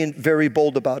end up being very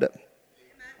bold about it.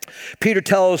 Peter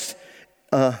tells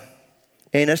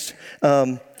Aeneas,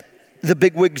 the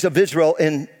bigwigs of Israel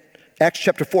in Acts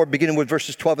chapter 4, beginning with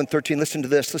verses 12 and 13. Listen to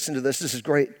this. This is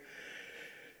great.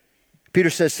 Peter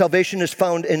says, salvation is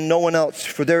found in no one else,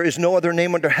 for there is no other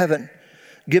name under heaven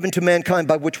given to mankind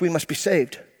by which we must be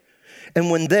saved.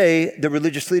 And when they, the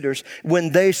religious leaders,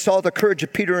 when they saw the courage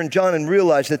of Peter and John and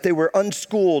realized that they were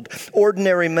unschooled,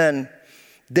 ordinary men,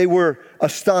 they were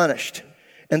astonished.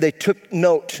 And they took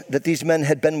note that these men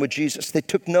had been with Jesus.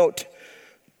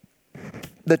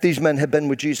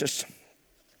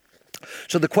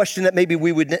 So the question that maybe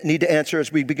we would need to answer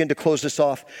as we begin to close this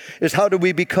off is, how do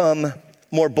we become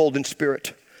more bold in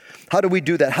spirit? How do we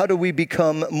do that? How do we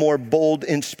become more bold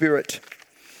in spirit?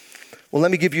 Well, let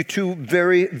me give you two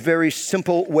very, very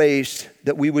simple ways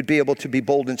that we would be able to be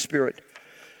bold in spirit.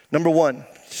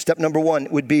 Step number one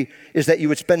is that you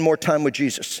would spend more time with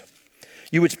Jesus.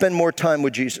 You would spend more time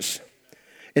with Jesus.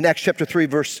 In Acts chapter 3,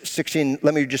 verse 16,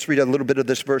 let me just read a little bit of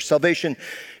this verse. Salvation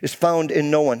is found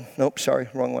in no one.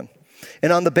 Wrong one.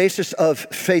 And on the basis of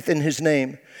faith in his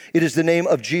name, it is the name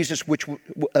of Jesus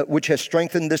which has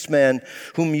strengthened this man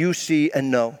whom you see and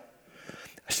know.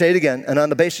 Say it again. And on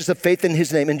the basis of faith in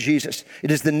his name, in Jesus, it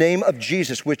is the name of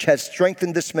Jesus which has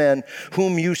strengthened this man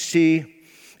whom you see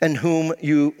and whom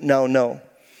you now know.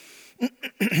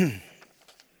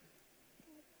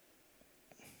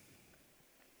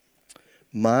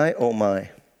 My, oh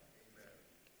my.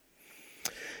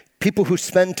 People who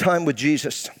spend time with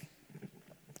Jesus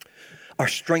are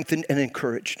strengthened and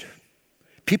encouraged.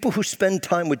 People who spend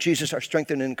time with Jesus are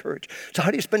strengthened and encouraged. So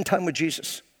how do you spend time with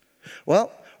Jesus?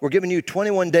 Well, we're giving you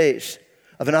 21 days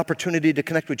of an opportunity to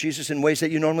connect with Jesus in ways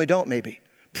that you normally don't, maybe.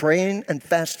 Praying and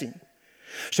fasting.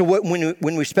 So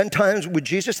when we spend time with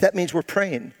Jesus, that means we're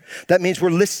praying. That means we're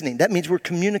listening. That means we're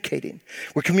communicating.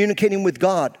 We're communicating with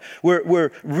God.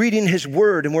 We're reading his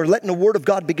word, and we're letting the word of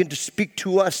God begin to speak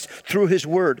to us through his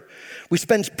word. We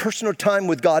spend personal time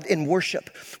with God in worship.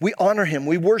 We honor him.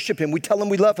 We worship him. We tell him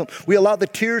we love him. We allow the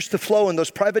tears to flow in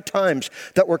those private times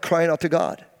that we're crying out to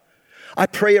God. I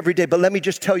pray every day, but let me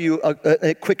just tell you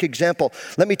a quick example.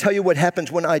 Let me tell you what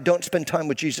happens when I don't spend time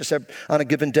with Jesus on a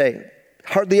given day.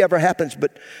 Hardly ever happens,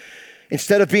 but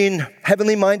instead of being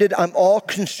heavenly minded, I'm all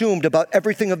consumed about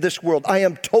everything of this world. I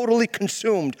am totally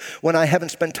consumed when I haven't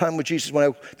spent time with Jesus, when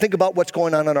I think about what's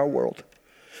going on in our world.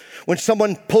 When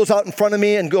someone pulls out in front of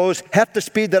me and goes half the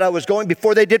speed that I was going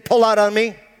before they did pull out on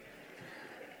me,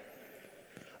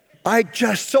 I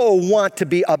just so want to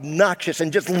be obnoxious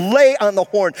and just lay on the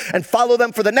horn and follow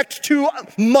them for the next 2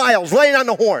 miles, laying on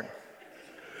the horn.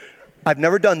 I've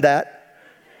never done that.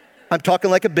 I'm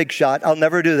talking like a big shot. I'll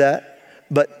never do that.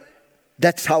 But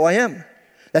that's how I am.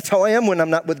 That's how I am when I'm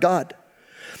not with God.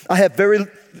 I have very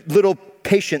little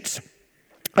patience.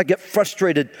 I get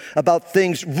frustrated about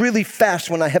things really fast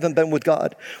when I haven't been with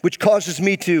God, which causes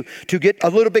me to get a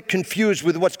little bit confused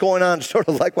with what's going on, sort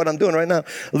of like what I'm doing right now,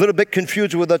 a little bit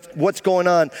confused with what's going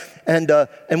on. And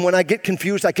when I get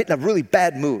confused, I get in a really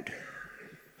bad mood.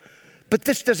 But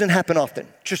this doesn't happen often,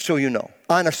 just so you know,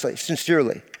 honestly,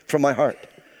 sincerely. from my heart.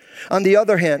 On the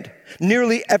other hand,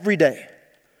 nearly every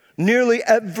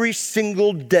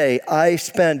single day, I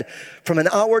spend from an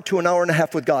hour to an hour and a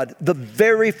half with God, the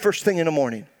very first thing in the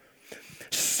morning.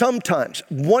 Sometimes,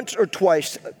 once or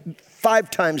twice, 5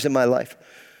 times in my life,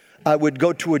 I would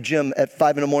go to a gym at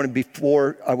 5 in the morning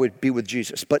before I would be with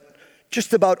Jesus. But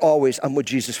just about always, I'm with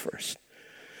Jesus first.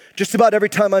 Just about every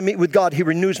time I meet with God, He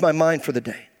renews my mind for the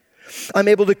day. I'm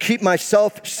able to keep my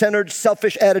self-centered,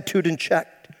 selfish attitude in check.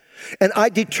 And I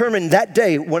determine that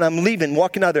day when I'm leaving,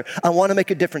 walking out there, I want to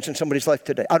make a difference in somebody's life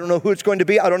today. I don't know who it's going to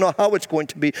be. I don't know how it's going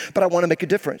to be, but I want to make a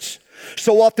difference.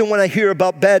 So often when I hear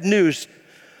about bad news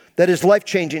that is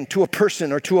life-changing to a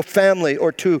person or to a family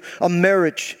or to a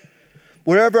marriage,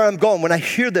 wherever I'm going, when I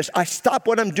hear this, I stop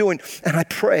what I'm doing and I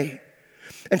pray.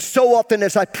 And so often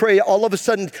as I pray, all of a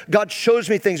sudden, God shows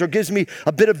me things or gives me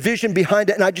a bit of vision behind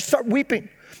it, and I just start weeping.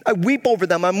 I weep over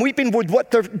them. I'm weeping with what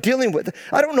they're dealing with.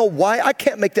 I don't know why. I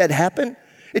can't make that happen.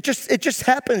 It just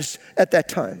happens at that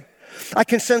time. I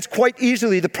can sense quite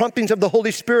easily the promptings of the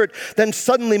Holy Spirit. Then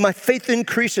suddenly my faith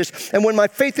increases. And when my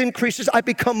faith increases, I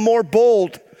become more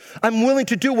bold. I'm willing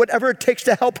to do whatever it takes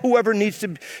to help whoever needs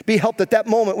to be helped at that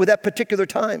moment with that particular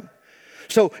time.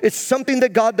 So it's something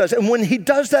that God does. And when He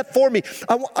does that for me,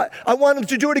 I want Him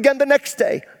to do it again the next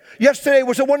day. Yesterday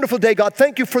was a wonderful day, God.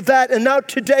 Thank you for that. And now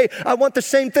today, I want the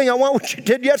same thing. I want what you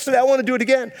did yesterday. I want to do it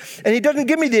again. And He doesn't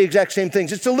give me the exact same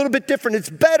things. It's a little bit different. It's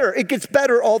better. It gets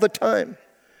better all the time.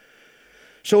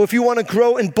 So if you want to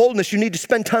grow in boldness, you need to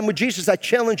spend time with Jesus. I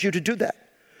challenge you to do that.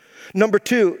 Number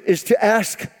 2 is to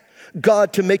ask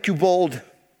God to make you bold.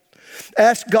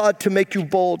 Ask God to make you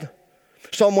bold.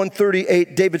 Psalm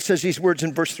 138, David says these words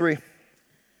in verse 3.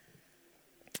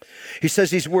 He says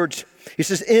these words. He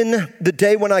says, in the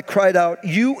day when I cried out,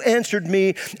 you answered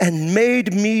me and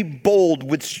made me bold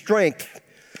with strength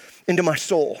into my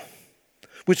soul.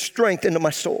 With strength into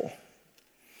my soul.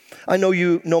 I know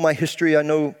you know my history. I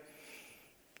know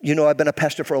you know I've been a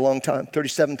pastor for a long time,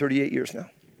 37, 38 years now.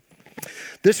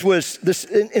 This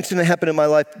incident happened in my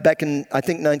life back in, I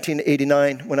think,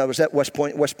 1989 when I was at West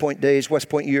Point days, West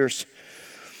Point years.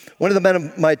 One of the men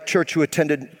of my church who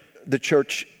attended the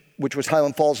church, which was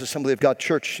Highland Falls Assembly of God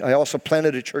Church. I also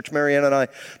planted a church. Marianne and I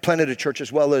planted a church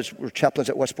as well as we're chaplains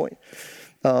at West Point.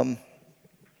 One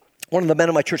of the men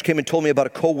of my church came and told me about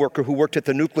a coworker who worked at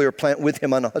the nuclear plant with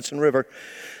him on the Hudson River.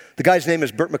 The guy's name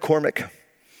is Bert McCormick.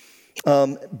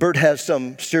 Bert has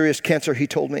some serious cancer, he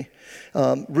told me,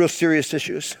 real serious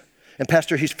issues. And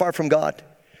Pastor, he's far from God.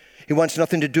 He wants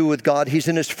nothing to do with God. He's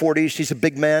in his 40s. He's a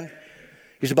big man.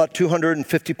 He's about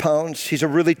 250 pounds. He's a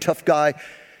really tough guy.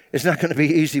 It's not going to be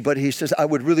easy, but he says, I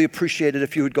would really appreciate it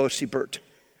if you would go see Bert.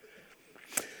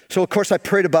 So, of course, I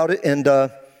prayed about it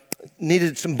and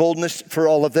needed some boldness for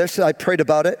all of this. I prayed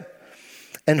about it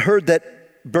and heard that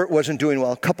Bert wasn't doing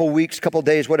well. A couple weeks, couple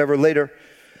days, whatever later,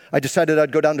 I decided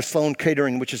I'd go down to Sloan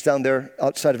Catering, which is down there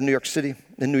outside of New York City,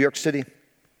 in New York City.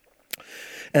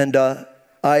 And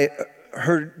I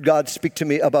heard God speak to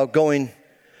me about going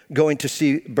to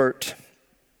see Bert.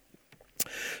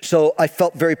 So I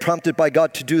felt very prompted by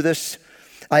God to do this.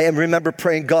 I remember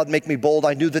praying, God, make me bold.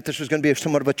 I knew that this was going to be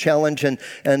somewhat of a challenge,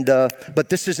 but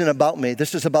this isn't about me.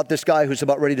 This is about this guy who's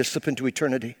about ready to slip into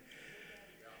eternity.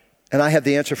 And I have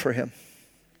the answer for him.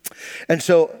 And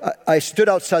so I stood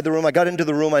outside the room. I got into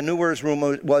the room. I knew where his room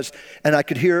was, and I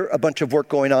could hear a bunch of work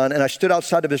going on. And I stood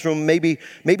outside of his room maybe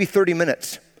 30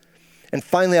 minutes. And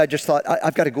finally, I just thought,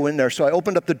 I've got to go in there. So I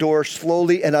opened up the door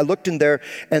slowly, and I looked in there,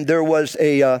 and there was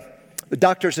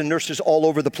doctors and nurses all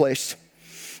over the place.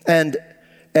 And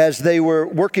as they were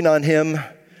working on him,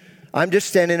 I'm just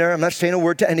standing there. I'm not saying a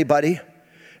word to anybody.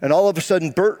 And all of a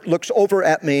sudden, Bert looks over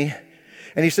at me,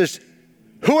 and he says,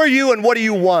 who are you and what do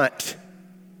you want?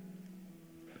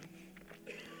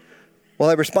 Well,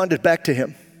 I responded back to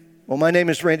him. Well, my name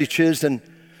is Randy Chiz, and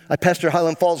I pastor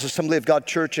Highland Falls Assembly of God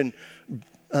Church, and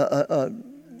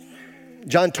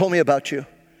John told me about you,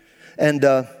 and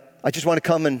I just want to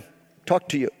come and talk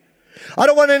to you. I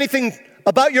don't want anything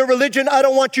about your religion. I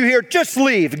don't want you here. Just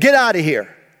leave. Get out of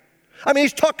here. I mean,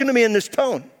 he's talking to me in this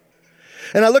tone.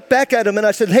 And I looked back at him and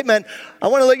I said, hey, man, I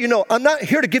want to let you know, I'm not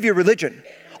here to give you religion.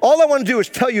 All I want to do is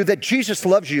tell you that Jesus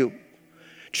loves you.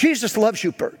 Jesus loves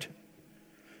you, Bert.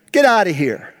 Get out of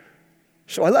here.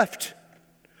 So I left.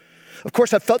 Of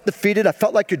course, I felt defeated. I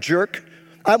felt like a jerk.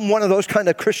 I'm one of those kind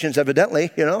of Christians,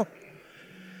 evidently, you know.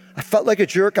 I felt like a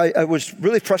jerk. I was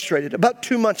really frustrated. About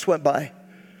 2 months went by.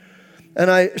 And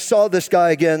I saw this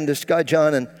guy again, this guy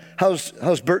John, and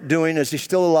how's Bert doing? Is he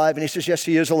still alive? And he says, yes,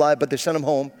 he is alive, but they sent him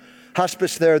home.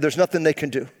 Hospice there, there's nothing they can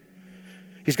do.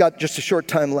 He's got just a short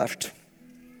time left.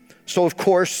 So, of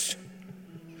course,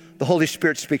 the Holy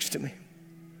Spirit speaks to me.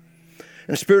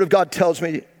 And the Spirit of God tells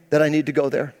me that I need to go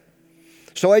there.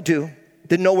 So I do.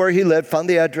 Didn't know where he lived, found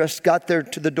the address, got there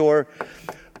to the door.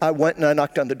 I went and I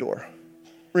knocked on the door.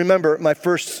 Remember, my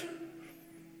first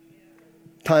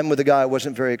time with the guy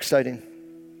wasn't very exciting.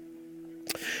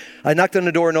 I knocked on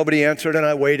the door, nobody answered, and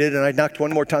I waited, and I knocked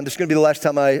one more time. This is going to be the last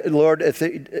time Lord,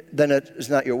 then it is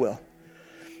not your will.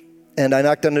 And I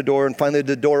knocked on the door, and finally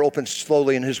the door opened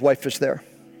slowly, and his wife is there.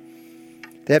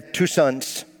 They have 2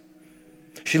 sons.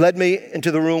 She led me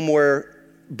into the room where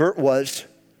Bert was.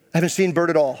 I haven't seen Bert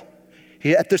at all.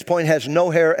 He, at this point, has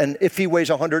no hair, and if he weighs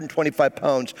 125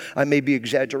 pounds, I may be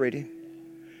exaggerating.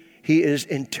 He is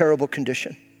in terrible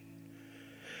condition.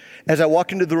 As I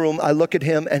walk into the room, I look at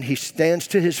him, and he stands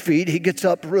to his feet. He gets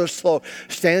up real slow,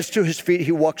 stands to his feet.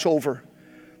 He walks over.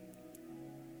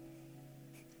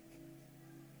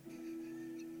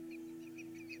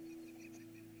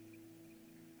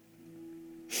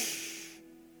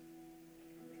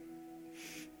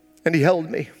 And he held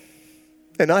me,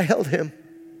 and I held him.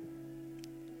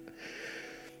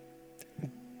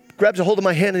 Grabs a hold of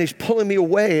my hand, and he's pulling me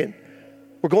away, and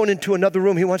we're going into another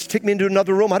room. He wants to take me into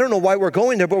another room. I don't know why we're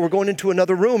going there, but we're going into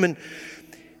another room, and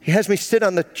he has me sit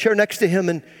on the chair next to him,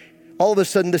 and all of a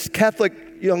sudden, this Catholic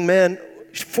young man,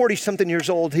 40-something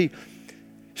years old, he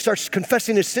starts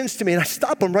confessing his sins to me, and I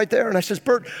stop him right there, and I says,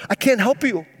 Bert, I can't help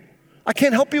you. I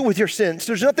can't help you with your sins.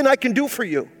 There's nothing I can do for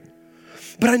you.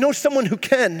 But I know someone who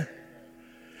can,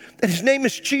 and his name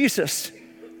is Jesus.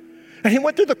 And he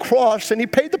went to the cross, and he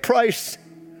paid the price.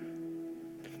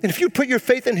 And if you put your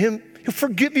faith in him, he'll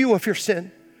forgive you of your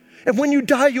sin. And when you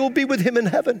die, you'll be with him in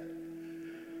heaven.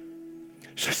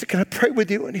 So I said, can I pray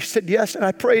with you? And he said, yes. And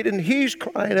I prayed, and he's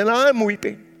crying, and I'm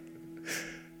weeping.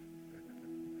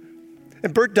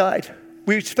 And Bert died.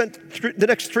 We spent the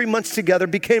next 3 months together,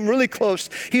 became really close.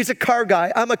 He's a car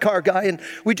guy, I'm a car guy, and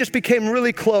we just became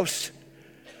really close.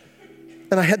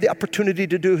 And I had the opportunity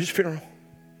to do his funeral.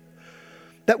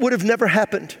 That would have never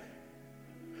happened.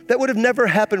 That would have never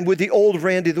happened with the old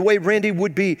Randy, the way Randy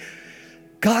would be.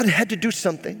 God had to do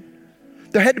something.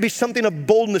 There had to be something of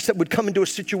boldness that would come into a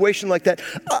situation like that.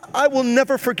 I will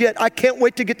never forget. I can't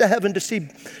wait to get to heaven to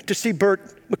see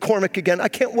Bert McCormick again. I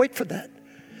can't wait for that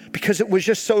because it was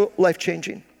just so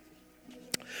life-changing.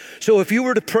 So if you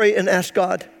were to pray and ask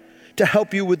God to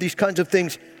help you with these kinds of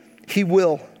things, he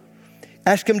will.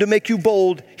 Ask him to make you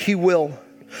bold, he will.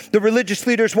 The religious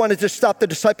leaders wanted to stop the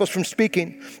disciples from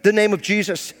speaking the name of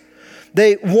Jesus.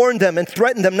 They warned them and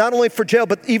threatened them not only for jail,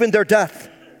 but even their death.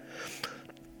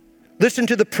 Listen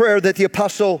to the prayer that the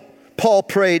Apostle Paul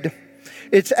prayed.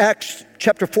 It's Acts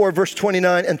chapter 4, verse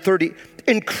 29 and 30.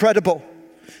 Incredible,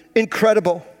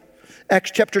 incredible.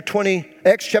 Acts chapter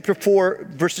 4,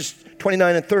 verses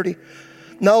 29 and 30.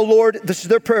 Now, Lord, this is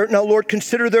their prayer. Now, Lord,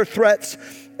 consider their threats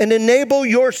and enable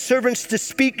your servants to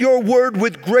speak your word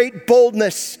with great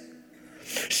boldness.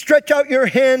 Stretch out your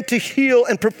hand to heal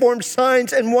and perform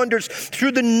signs and wonders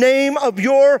through the name of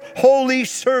your holy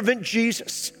servant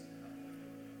Jesus.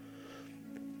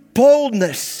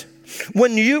 Boldness.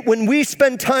 When we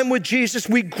spend time with Jesus,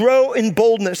 we grow in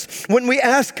boldness. When we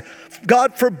ask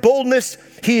God for boldness,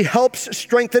 he helps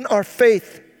strengthen our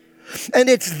faith. And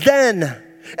it's then,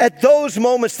 at those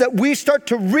moments, that we start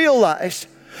to realize,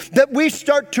 that we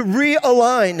start to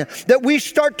realign, that we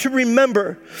start to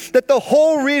remember that the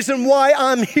whole reason why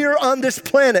I'm here on this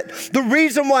planet, the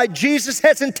reason why Jesus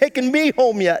hasn't taken me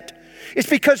home yet, is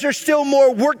because there's still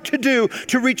more work to do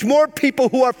to reach more people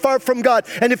who are far from God.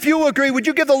 And if you agree, would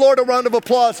you give the Lord a round of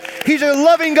applause? He's a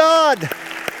loving God.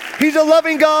 He's a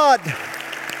loving God.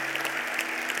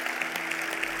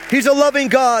 He's a loving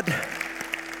God.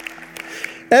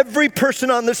 Every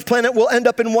person on this planet will end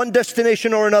up in one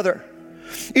destination or another.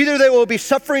 Either they will be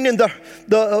suffering in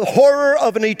the horror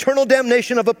of an eternal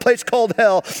damnation of a place called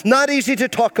hell. Not easy to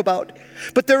talk about.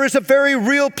 But there is a very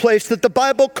real place that the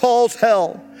Bible calls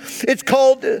hell. It's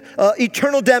called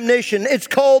eternal damnation. It's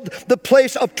called the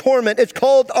place of torment. It's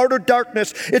called outer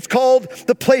darkness. It's called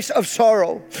the place of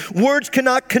sorrow. Words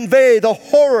cannot convey the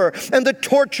horror and the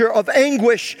torture of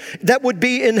anguish that would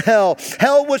be in hell.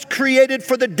 Hell was created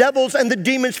for the devils and the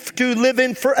demons to live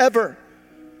in forever.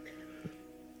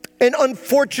 And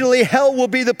unfortunately, hell will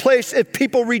be the place if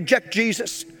people reject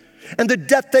Jesus and the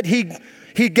death that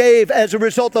he gave as a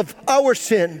result of our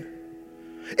sin.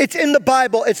 It's in the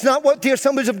Bible. It's not what the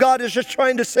Assemblies of God is just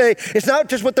trying to say. It's not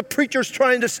just what the preacher's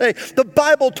trying to say. The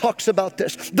Bible talks about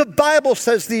this. The Bible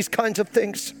says these kinds of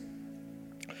things.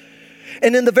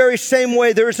 And in the very same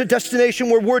way, there is a destination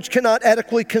where words cannot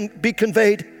adequately be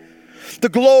conveyed. The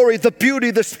glory, the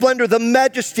beauty, the splendor, the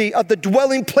majesty of the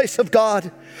dwelling place of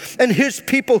God and his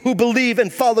people who believe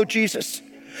and follow Jesus.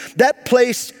 That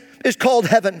place is called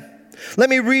heaven. Let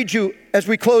me read you as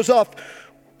we close off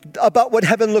about what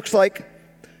heaven looks like.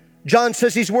 John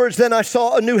says these words, "Then I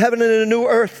saw a new heaven and a new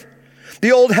earth.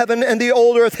 The old heaven and the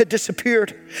old earth had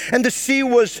disappeared, and the sea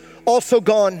was also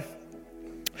gone.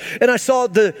 And I saw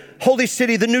the holy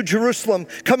city, the new Jerusalem,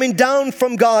 coming down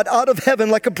from God out of heaven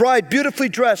like a bride beautifully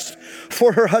dressed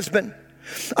for her husband.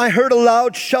 I heard a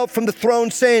loud shout from the throne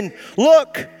saying,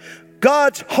 'Look,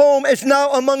 God's home is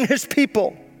now among his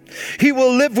people. He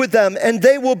will live with them, and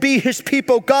they will be his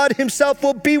people. God himself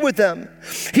will be with them.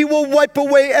 He will wipe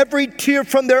away every tear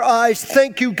from their eyes.'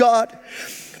 Thank you, God.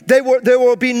 There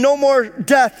will be no more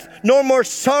death, no more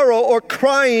sorrow or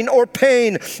crying or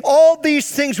pain. All these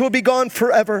things will be gone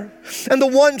forever." And the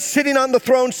one sitting on the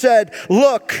throne said,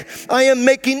 "Look, I am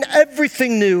making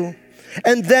everything new."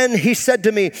 And then he said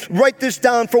to me, "Write this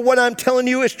down, for what I'm telling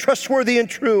you is trustworthy and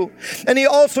true." And he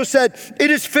also said, "It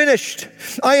is finished.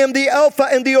 I am the Alpha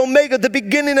and the Omega, the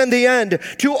beginning and the end.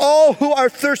 To all who are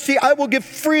thirsty, I will give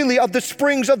freely of the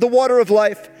springs of the water of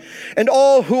life. And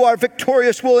all who are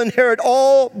victorious will inherit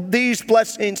all these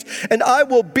blessings. And I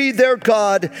will be their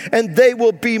God, and they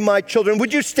will be my children."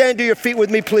 Would you stand to your feet with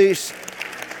me, please?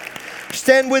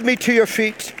 Stand with me to your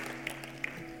feet.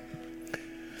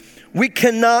 We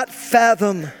cannot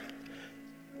fathom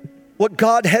what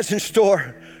God has in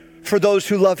store for those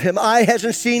who love him. Eye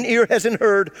hasn't seen, ear hasn't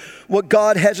heard what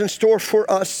God has in store for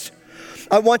us.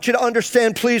 I want you to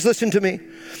understand, please listen to me.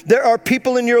 There are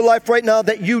people in your life right now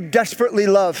that you desperately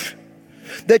love,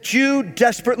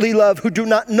 who do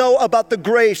not know about the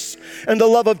grace and the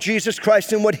love of Jesus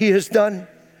Christ and what he has done.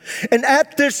 And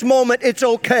at this moment, it's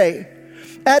okay.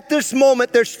 At this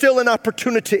moment, there's still an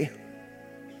opportunity.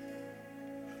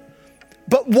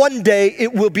 But one day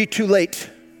it will be too late.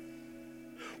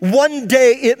 One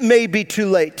day it may be too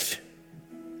late.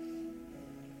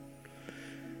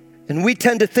 And we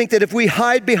tend to think that if we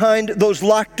hide behind those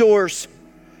locked doors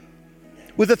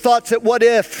with the thoughts that what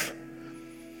if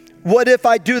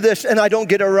I do this and I don't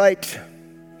get it right?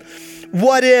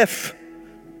 What if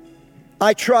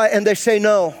I try and they say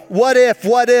no? What if?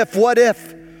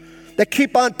 That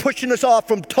keep on pushing us off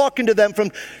from talking to them,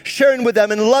 from sharing with them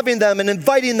and loving them and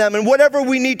inviting them and whatever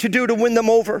we need to do to win them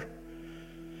over.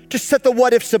 Just set the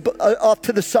what ifs off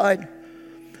to the side.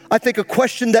 I think a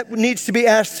question that needs to be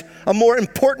asked, a more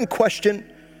important question,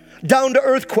 down to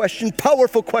earth question,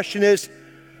 powerful question is,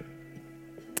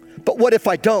 but what if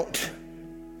I don't?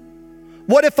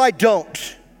 What if I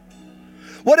don't?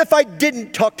 What if I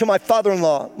didn't talk to my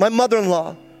father-in-law, my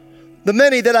mother-in-law, the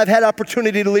many that I've had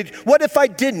opportunity to lead? What if I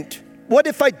didn't? What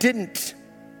if I didn't?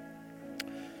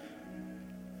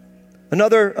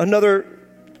 Another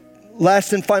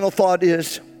last and final thought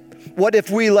is, what if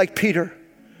we, like Peter,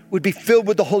 would be filled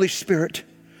with the Holy Spirit,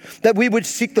 that we would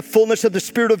seek the fullness of the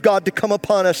Spirit of God to come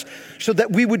upon us so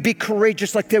that we would be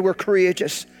courageous like they were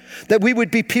courageous, that we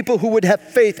would be people who would have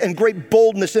faith and great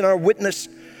boldness in our witness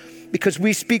because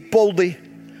we speak boldly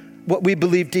what we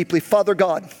believe deeply. Father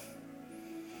God,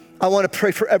 I want to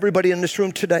pray for everybody in this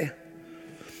room today.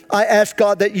 I ask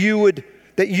God that you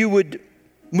would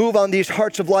move on these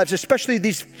hearts of lives, especially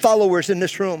these followers in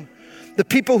this room, the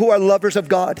people who are lovers of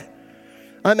God.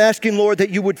 I'm asking, Lord, that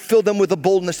you would fill them with a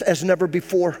boldness as never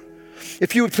before.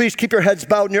 If you would please keep your heads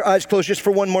bowed and your eyes closed just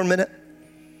for one more minute.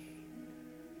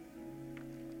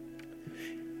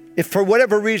 If for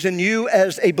whatever reason you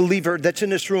as a believer that's in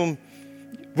this room,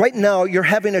 right now you're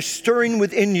having a stirring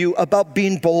within you about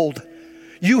being bold.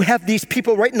 You have these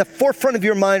people right in the forefront of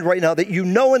your mind right now that you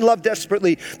know and love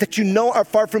desperately, that you know are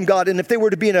far from God. And if they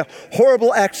were to be in a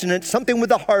horrible accident, something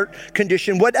with a heart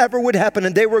condition, whatever would happen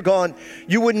and they were gone,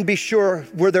 you wouldn't be sure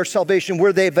where their salvation,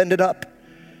 where they've ended up.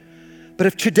 But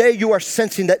if today you are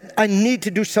sensing that I need to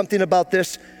do something about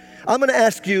this, I'm going to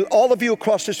ask you, all of you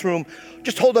across this room,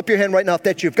 just hold up your hand right now if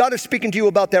that's you. If God is speaking to you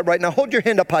about that right now, hold your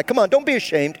hand up high. Come on, don't be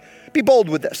ashamed. Be bold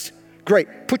with this.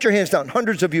 Great. Put your hands down.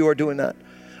 Hundreds of you are doing that.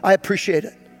 I appreciate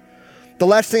it. The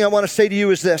last thing I want to say to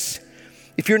you is this.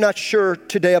 If you're not sure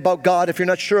today about God, if you're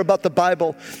not sure about the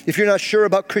Bible, if you're not sure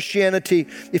about Christianity,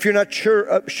 if you're not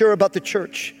sure about the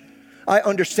church, I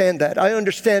understand that. I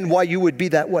understand why you would be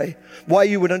that way, why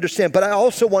you would understand. But I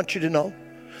also want you to know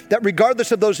that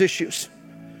regardless of those issues,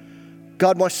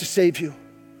 God wants to save you.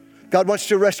 God wants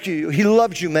to rescue you. He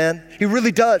loves you, man. He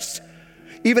really does.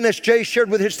 Even as Jay shared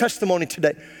with his testimony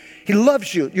today, he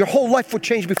loves you. Your whole life will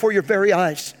change before your very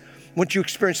eyes once you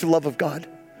experience the love of God.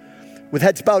 With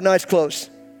heads bowed and eyes closed,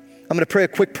 I'm going to pray a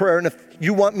quick prayer. And if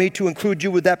you want me to include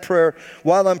you with that prayer,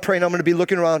 while I'm praying, I'm going to be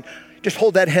looking around. Just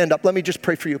hold that hand up. Let me just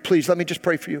pray for you. Please, let me just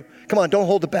pray for you. Come on, don't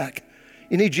hold it back.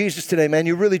 You need Jesus today, man.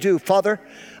 You really do. Father,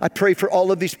 I pray for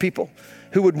all of these people.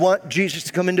 who would want Jesus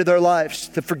to come into their lives,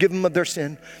 to forgive them of their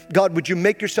sin. God, would you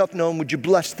make yourself known? Would you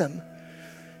bless them?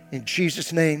 In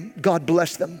Jesus' name, God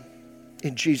bless them.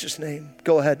 In Jesus' name.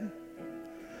 Go ahead.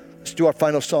 Let's do our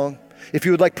final song. If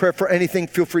you would like prayer for anything,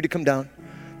 feel free to come down.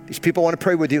 These people want to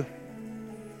pray with you.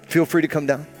 Feel free to come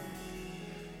down.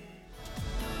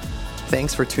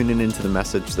 Thanks for tuning into the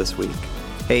message this week.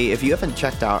 Hey, if you haven't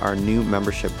checked out our new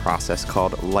membership process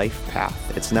called Life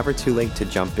Path, it's never too late to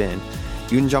jump in.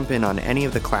 You can jump in on any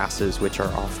of the classes which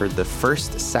are offered the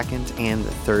first, second, and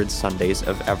third Sundays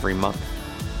of every month.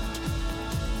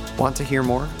 Want to hear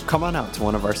more? Come on out to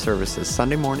one of our services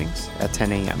Sunday mornings at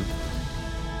 10 a.m.